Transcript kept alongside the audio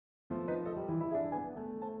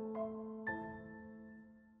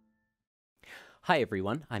Hi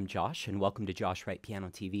everyone, I'm Josh and welcome to Josh Wright Piano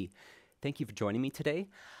TV. Thank you for joining me today.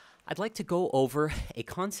 I'd like to go over a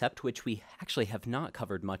concept which we actually have not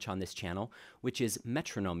covered much on this channel, which is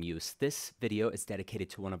metronome use. This video is dedicated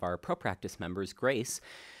to one of our Pro Practice members, Grace,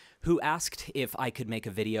 who asked if I could make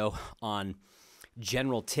a video on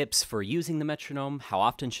general tips for using the metronome. How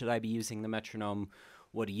often should I be using the metronome?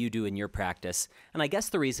 What do you do in your practice? And I guess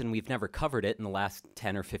the reason we've never covered it in the last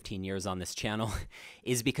 10 or 15 years on this channel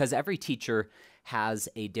is because every teacher has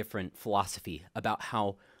a different philosophy about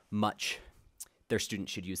how much their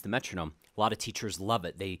students should use the metronome. A lot of teachers love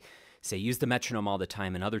it. They say use the metronome all the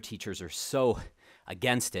time, and other teachers are so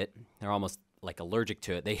against it. They're almost like allergic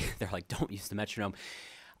to it. They're like, don't use the metronome.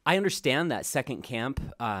 I understand that second camp,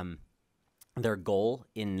 their goal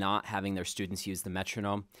in not having their students use the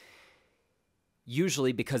metronome,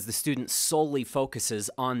 usually because the student solely focuses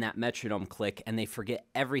on that metronome click and they forget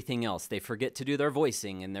everything else. They forget to do their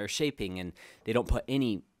voicing and their shaping, and they don't put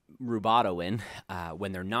any rubato in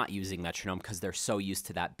when they're not using metronome because they're so used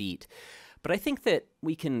to that beat. But I think that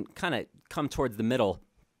we can kind of come towards the middle.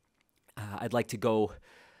 I'd like to go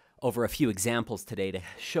over a few examples today to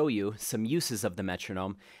show you some uses of the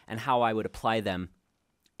metronome and how I would apply them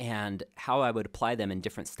in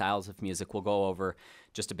different styles of music. We'll go over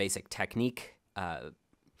just a basic technique,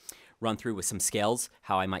 run through with some scales,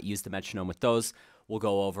 how I might use the metronome with those. We'll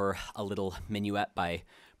go over a little minuet by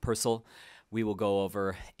Purcell. We will go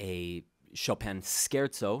over a Chopin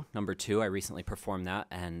Scherzo number 2. I recently performed that,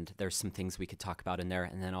 and there's some things we could talk about in there.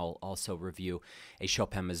 And then I'll also review a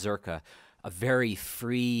Chopin Mazurka, a very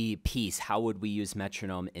free piece. How would we use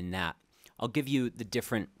metronome in that? I'll give you the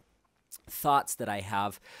different thoughts that I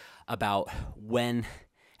have about when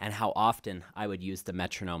and how often I would use the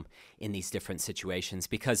metronome in these different situations,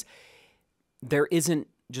 because there isn't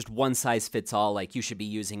just one size fits all, like you should be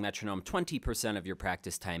using metronome 20% of your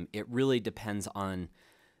practice time. It really depends on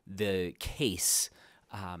the case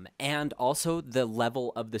and also the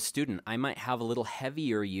level of the student. I might have a little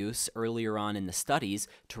heavier use earlier on in the studies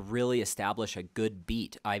to really establish a good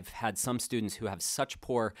beat. I've had some students who have such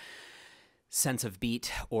poor sense of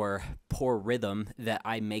beat or poor rhythm that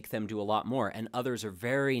I make them do a lot more, and others are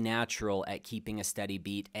very natural at keeping a steady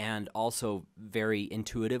beat and also very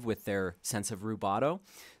intuitive with their sense of rubato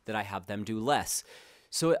that I have them do less.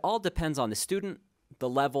 So it all depends on the student, the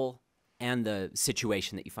level, and the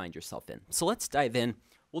situation that you find yourself in. So let's dive in.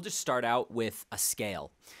 We'll just start out with a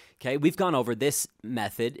scale. Okay, we've gone over this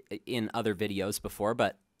method in other videos before,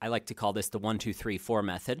 but I like to call this the 1, 2, 3, 4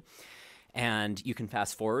 method. And you can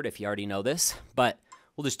fast forward if you already know this, but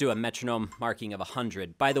we'll just do a metronome marking of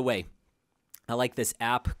 100. By the way, I like this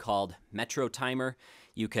app called METRONOME.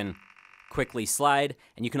 You can quickly slide,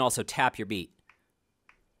 and you can also tap your beat.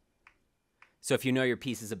 So if you know your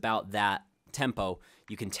piece is about that tempo,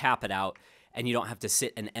 you can tap it out, and you don't have to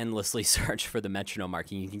sit and endlessly search for the metronome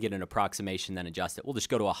marking. You can get an approximation, then adjust it. We'll just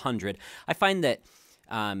go to 100. I find that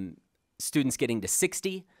students getting to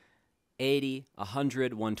 60, 80,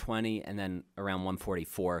 100, 120, and then around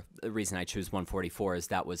 144. The reason I choose 144 is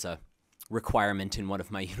that was a requirement in one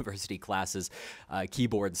of my university classes,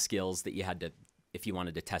 keyboard skills that you had to, if you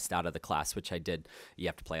wanted to test out of the class, which I did, you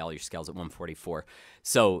have to play all your scales at 144.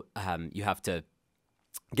 So you have to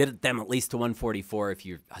get them at least to 144 if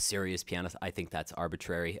you're a serious pianist. I think that's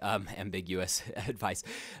arbitrary, ambiguous advice.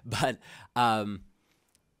 But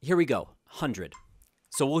here we go, 100.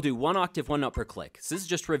 So we'll do 1 octave, 1 note per click. So this is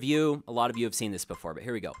just review. A lot of you have seen this before, but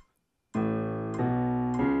here we go.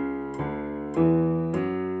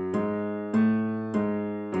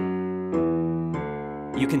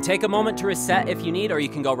 You can take a moment to reset if you need, or you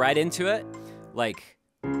can go right into it, like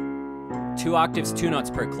 2 octaves, 2 notes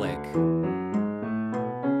per click.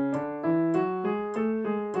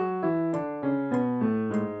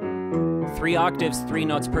 Three octaves, 3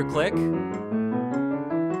 notes per click.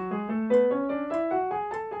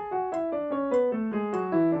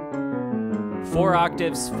 4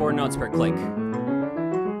 octaves, 4 notes per click.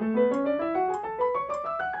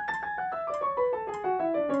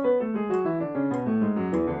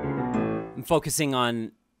 I'm focusing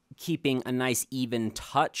on keeping a nice even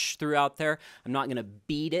touch throughout there. I'm not going to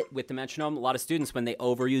beat it with the metronome. A lot of students, when they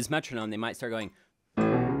overuse metronome, they might start going.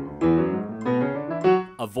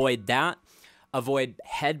 Avoid that. Avoid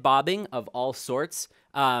head bobbing of all sorts.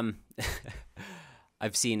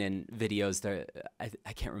 I've seen in videos that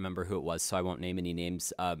I can't remember who it was, so I won't name any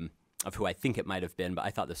names of who I think it might have been, but I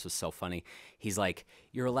thought this was so funny. He's like,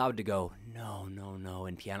 you're allowed to go, no, no, no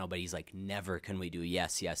in piano, but he's like, never can we do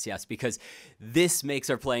yes, yes, yes, because this makes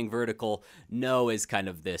our playing vertical. No is kind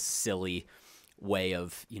of this silly way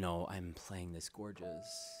of, you know, I'm playing this gorgeous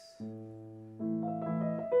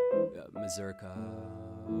mazurka.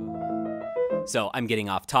 So I'm getting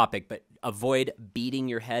off topic, but avoid beating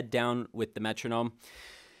your head down with the metronome.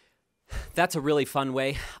 That's a really fun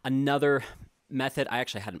way. Another method, I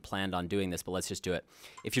actually hadn't planned on doing this, but let's just do it.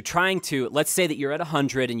 If you're trying to, let's say that you're at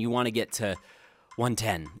 100 and you want to get to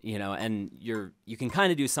 110, you know, and you can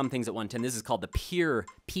kind of do some things at 110. This is called the PIER,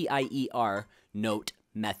 P-I-E-R note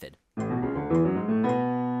method.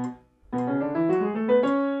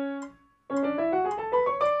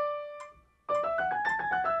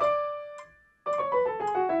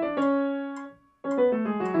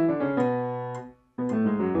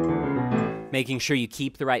 Making sure you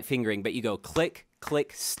keep the right fingering, but you go click,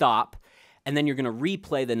 click, stop, and then you're going to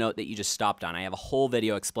replay the note that you just stopped on. I have a whole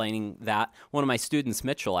video explaining that. One of my students,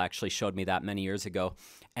 Mitchell, actually showed me that many years ago,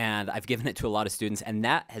 and I've given it to a lot of students, and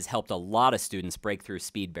that has helped a lot of students break through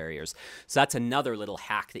speed barriers. So that's another little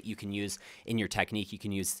hack that you can use in your technique. You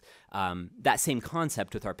can use that same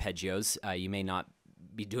concept with arpeggios. You may not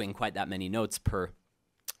be doing quite that many notes per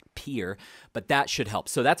PIER, but that should help.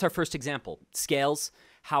 So that's our first example. Scales,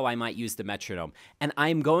 how I might use the metronome. And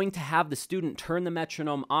I'm going to have the student turn the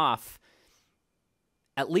metronome off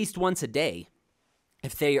at least once a day.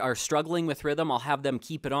 If they are struggling with rhythm, I'll have them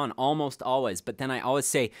keep it on almost always. But then I always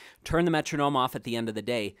say, turn the metronome off at the end of the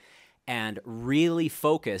day and really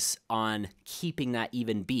focus on keeping that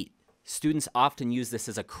even beat. Students often use this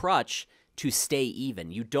as a crutch to stay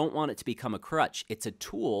even. You don't want it to become a crutch. It's a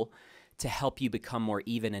tool to help you become more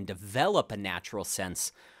even and develop a natural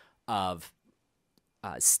sense of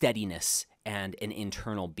steadiness and an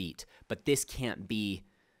internal beat. But this can't be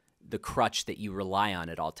the crutch that you rely on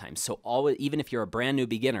at all times. So always, even if you're a brand new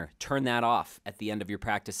beginner, turn that off at the end of your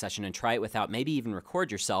practice session and try it without, maybe even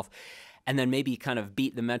record yourself, and then maybe kind of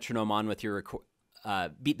beat the metronome on with your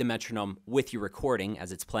beat the metronome with your recording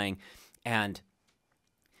as it's playing, and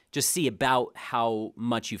just see about how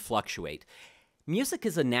much you fluctuate. Music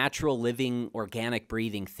is a natural, living, organic,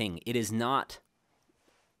 breathing thing. It is not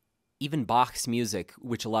even Bach's music,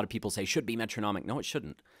 which a lot of people say should be metronomic. No, it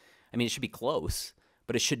shouldn't. I mean, it should be close,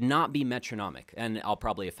 but it should not be metronomic. And I'll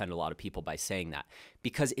probably offend a lot of people by saying that,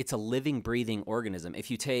 because it's a living, breathing organism. If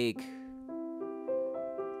you take,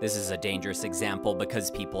 this is a dangerous example because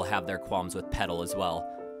people have their qualms with pedal as well.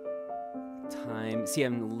 Time, see,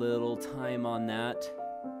 I'm a little time on that.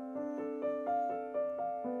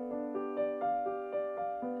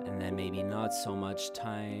 And then maybe not so much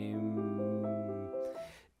time.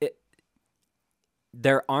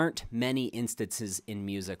 There aren't many instances in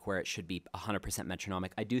music where it should be 100%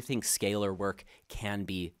 metronomic. I do think scalar work can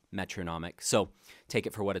be metronomic, so take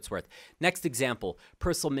it for what it's worth. Next example,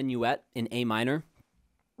 Purcell Minuet in A minor.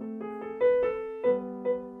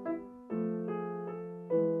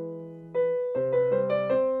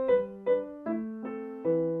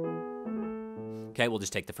 Okay, we'll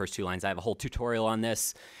just take the first two lines. I have a whole tutorial on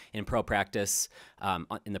this in Pro Practice,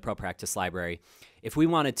 in the Pro Practice library. If we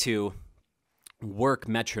wanted to work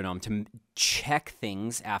metronome to check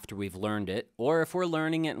things after we've learned it, or if we're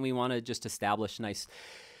learning it and we want to just establish a nice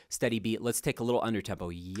steady beat, let's take a little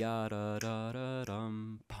undertempo.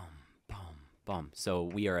 Ya-da-da-da-dum, bum, bum, bum. So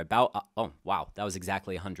we are about, oh, wow, that was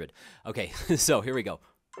exactly 100. Okay, so here we go.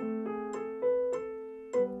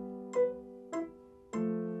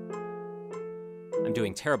 I'm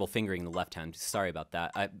doing terrible fingering in the left hand. Sorry about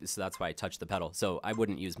that. So that's why I touched the pedal. So I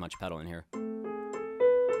wouldn't use much pedal in here.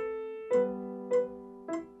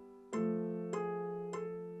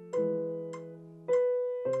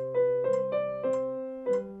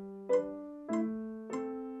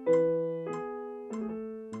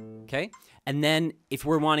 Okay, and then if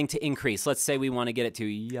we're wanting to increase, let's say we want to get it to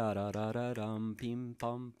ya da da da dum bim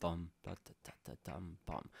bum bum da da da da dum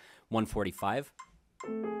bum, 145.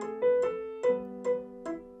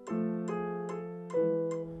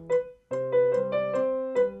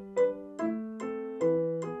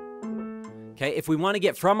 Okay, if we want to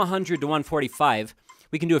get from 100 to 145,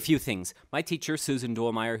 we can do a few things. My teacher, Susan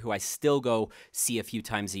Doelmeyer, who I still go see a few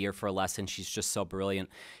times a year for a lesson, she's just so brilliant.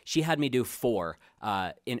 She had me do 4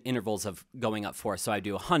 in intervals of going up 4. So I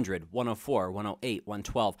do 100, 104, 108,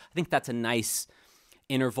 112. I think that's a nice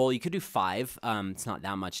interval. You could do 5. It's not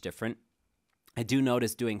that much different. I do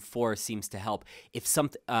notice doing 4 seems to help if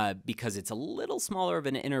because it's a little smaller of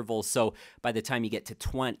an interval. So by the time you get to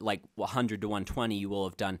 20, like 100 to 120, you will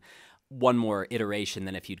have done one more iteration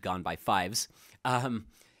than if you'd gone by 5s.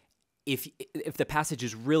 If the passage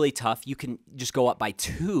is really tough, you can just go up by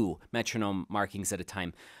 2 metronome markings at a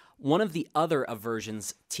time. One of the other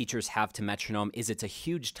aversions teachers have to metronome is it's a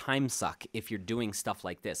huge time suck if you're doing stuff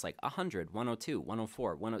like this, like 100, 102,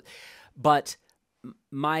 104, 102. But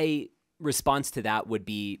my response to that would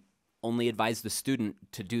be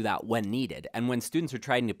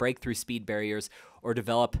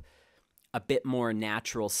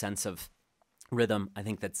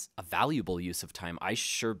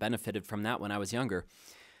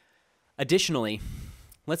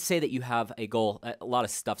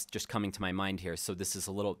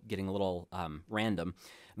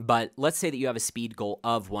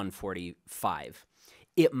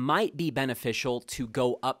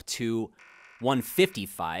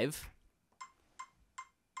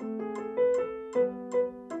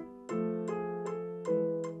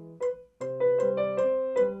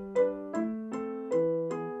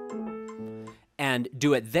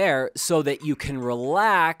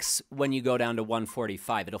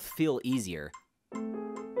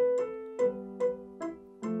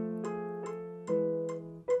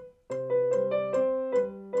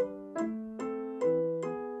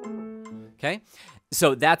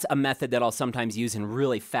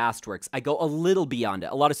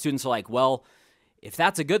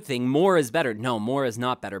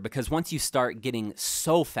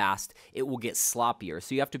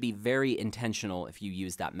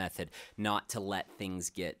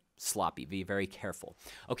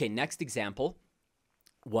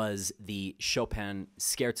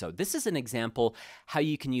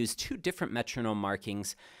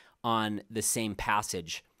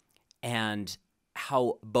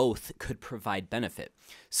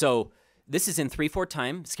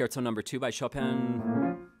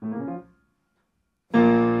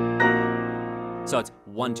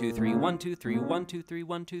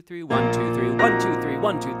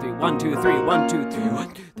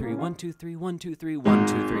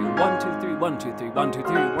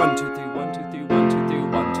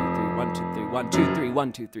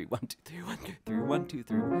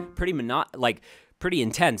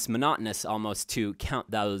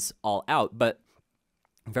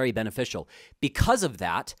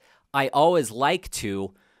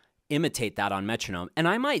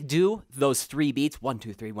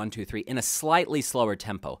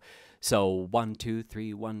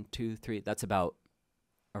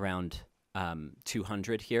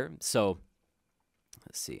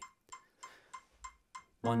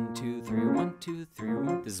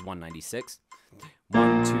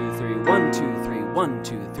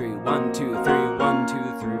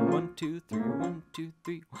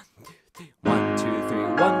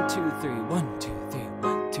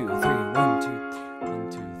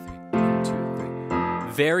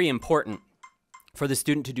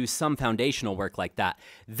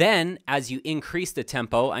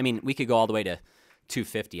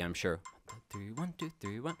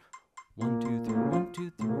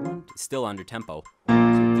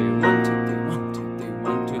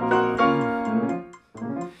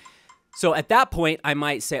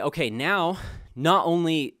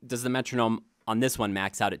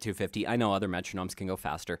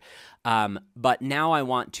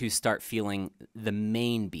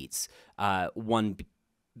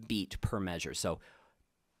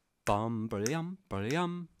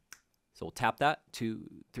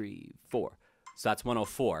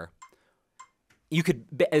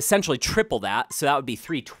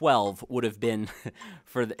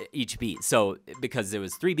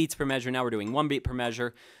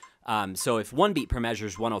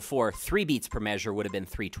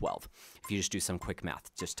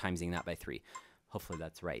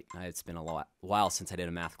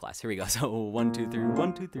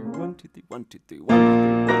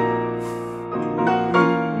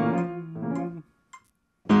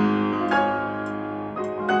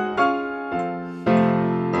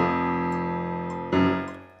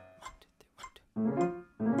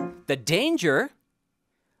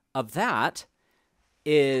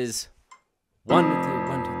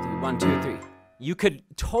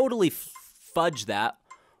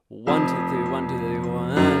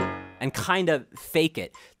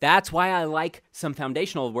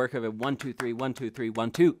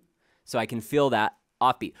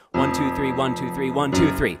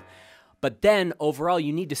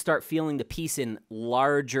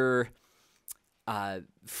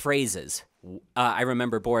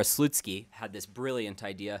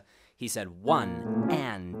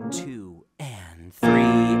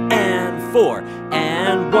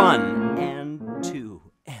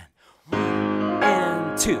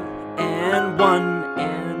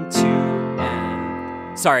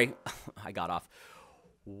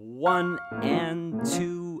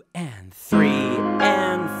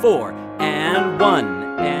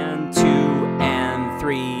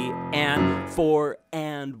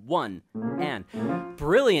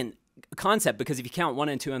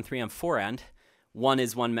 1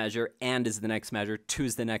 is one measure, and is the next measure, 2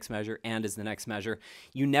 is the next measure, and is the next measure.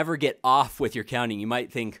 You never get off with your counting. You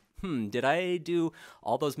might think, did I do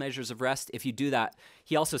all those measures of rest? If you do that,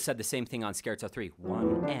 he also said the same thing on Scherzo 3.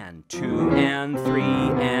 1 and 2 and 3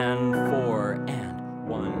 and 4 and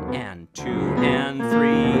 1 and 2 and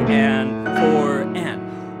 3 and 4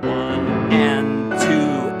 and 1 and 2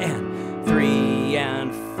 and 3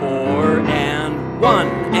 and 4 and 1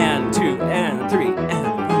 and 2 and 3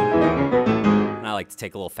 and I like to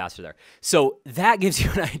take a little faster there. So that gives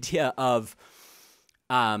you an idea of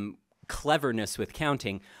cleverness with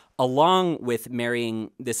counting, along with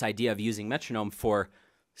marrying this idea of using metronome for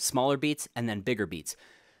smaller beats and then bigger beats.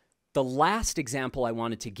 The last example I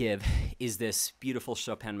wanted to give is this beautiful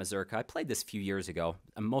Chopin mazurka. I played this a few years ago.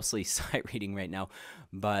 I'm mostly sight reading right now,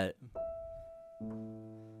 but...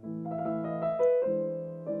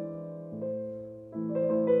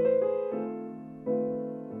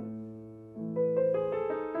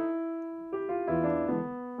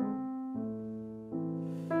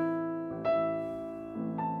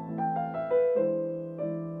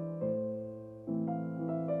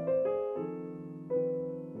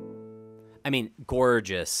 I mean,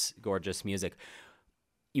 gorgeous, gorgeous music.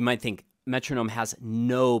 You might think metronome has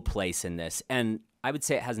no place in this, and I would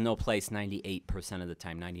say it has no place 98% of the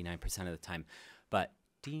time, 99% of the time. But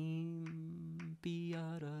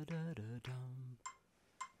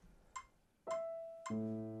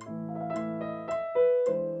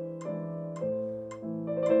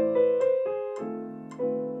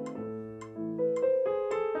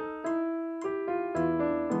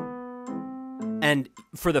and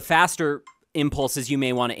for the faster impulses, you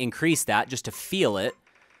may want to increase that just to feel it.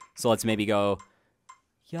 So let's maybe go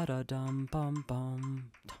yada dum bum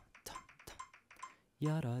bum dum dum dum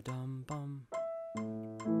yada dum bum.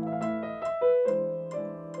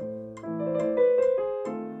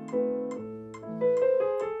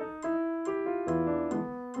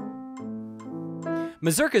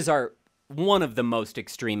 Mazurkas are one of the most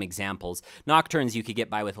extreme examples. Nocturnes you could get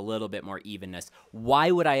by with a little bit more evenness. Why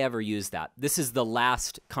would I ever use that? This is the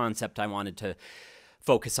last concept I wanted to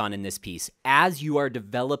focus on in this piece. As you are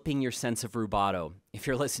developing your sense of rubato, if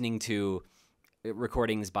you're listening to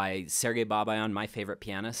recordings by Sergei Babayan, my favorite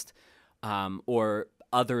pianist, or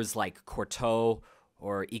others like Cortot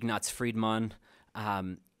or Ignaz Friedman,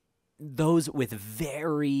 those with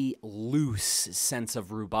very loose sense of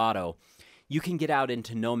rubato, you can get out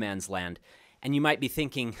into no man's land, and you might be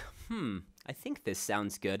thinking, I think this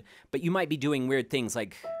sounds good, but you might be doing weird things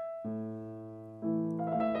like...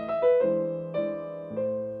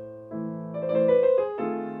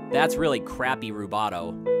 That's really crappy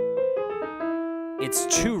rubato. It's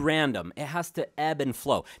too random. It has to ebb and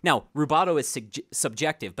flow. Now, rubato is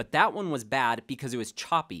subjective, but that one was bad because it was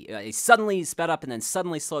choppy. It suddenly sped up and then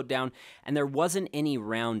suddenly slowed down, and there wasn't any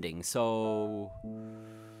rounding, so...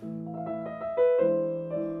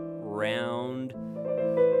 round.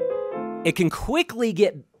 It can quickly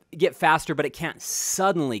get faster, but it can't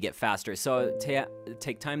suddenly get faster. So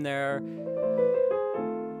take time there.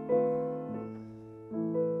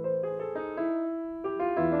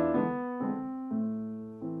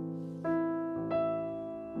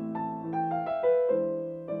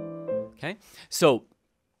 Okay, so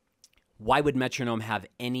why would metronome have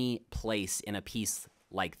any place in a piece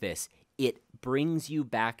like this? It brings you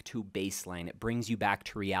back to baseline. It brings you back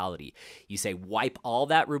to reality. You say, wipe all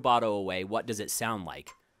that rubato away. What does it sound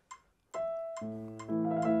like?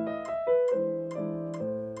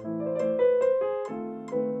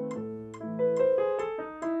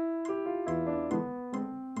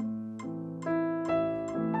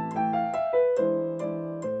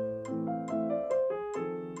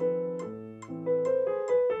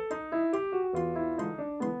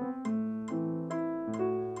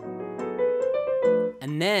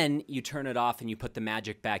 And then you turn it off and you put the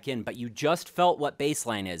magic back in, but you just felt what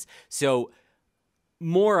baseline is. So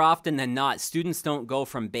more often than not, students don't go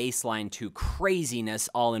from baseline to craziness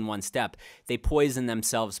all in one step. They poison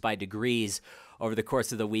themselves by degrees over the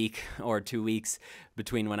course of the week or 2 weeks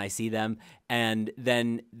between when I see them. And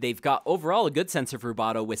then they've got overall a good sense of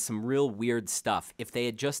rubato with some real weird stuff. If they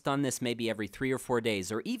had just done this maybe every 3 or 4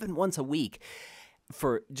 days or even once a week,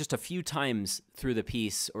 for just a few times through the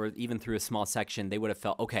piece or even through a small section, they would have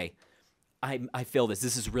felt, okay, I feel this.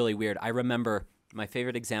 This is really weird. I remember my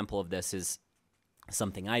favorite example of this is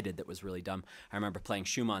something I did that was really dumb. I remember playing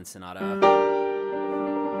Schumann Sonata.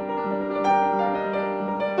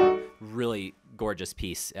 Really gorgeous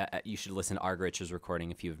piece. You should listen to Argerich's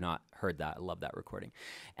recording if you've not heard that. I love that recording.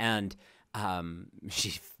 And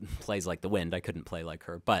she plays like the wind. I couldn't play like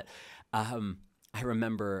her. But I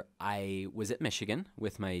remember I was at Michigan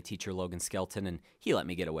with my teacher, Logan Skelton, and he let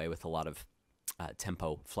me get away with a lot of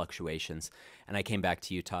tempo fluctuations. And I came back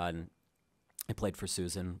to Utah and I played for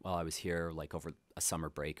Susan while I was here, like over a summer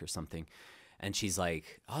break or something. And she's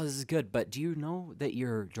like, "Oh, this is good, but do you know that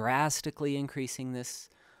you're drastically increasing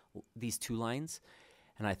these two lines?"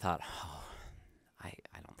 And I thought, oh, I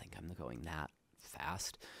don't think I'm going that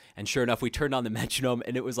fast. And sure enough, we turned on the metronome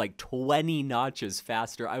and it was like 20 notches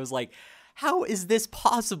faster. I was like, how is this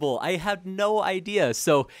possible? I had no idea.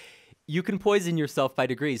 So you can poison yourself by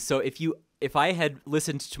degrees. So if I had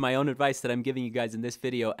listened to my own advice that I'm giving you guys in this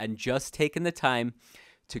video and just taken the time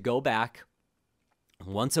to go back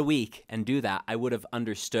once a week and do that, I would have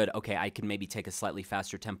understood, okay, I can maybe take a slightly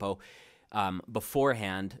faster tempo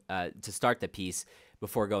beforehand to start the piece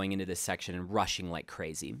before going into this section and rushing like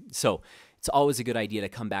crazy. So it's always a good idea to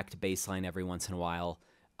come back to baseline every once in a while,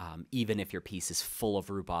 even if your piece is full of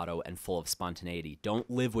rubato and full of spontaneity. Don't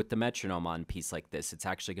live with the metronome on a piece like this. It's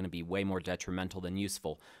actually going to be way more detrimental than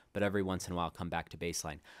useful, but every once in a while, come back to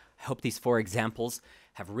baseline. I hope these 4 examples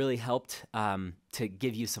have really helped to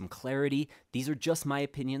give you some clarity. These are just my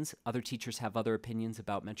opinions. Other teachers have other opinions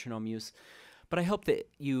about metronome use, but I hope that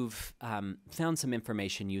you've found some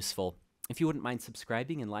information useful. If you wouldn't mind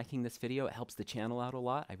subscribing and liking this video, it helps the channel out a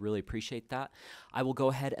lot. I really appreciate that. I will go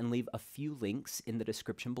ahead and leave a few links in the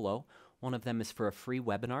description below. One of them is for a free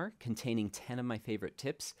webinar containing 10 of my favorite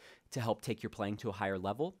tips to help take your playing to a higher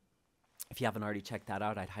level. If you haven't already checked that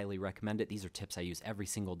out, I'd highly recommend it. These are tips I use every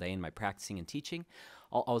single day in my practicing and teaching.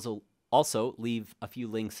 I'll also leave a few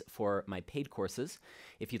links for my paid courses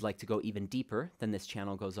if you'd like to go even deeper than this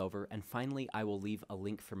channel goes over. And finally, I will leave a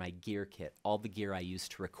link for my gear kit, all the gear I use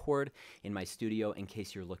to record in my studio in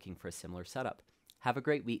case you're looking for a similar setup. Have a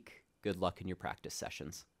great week. Good luck in your practice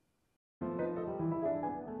sessions.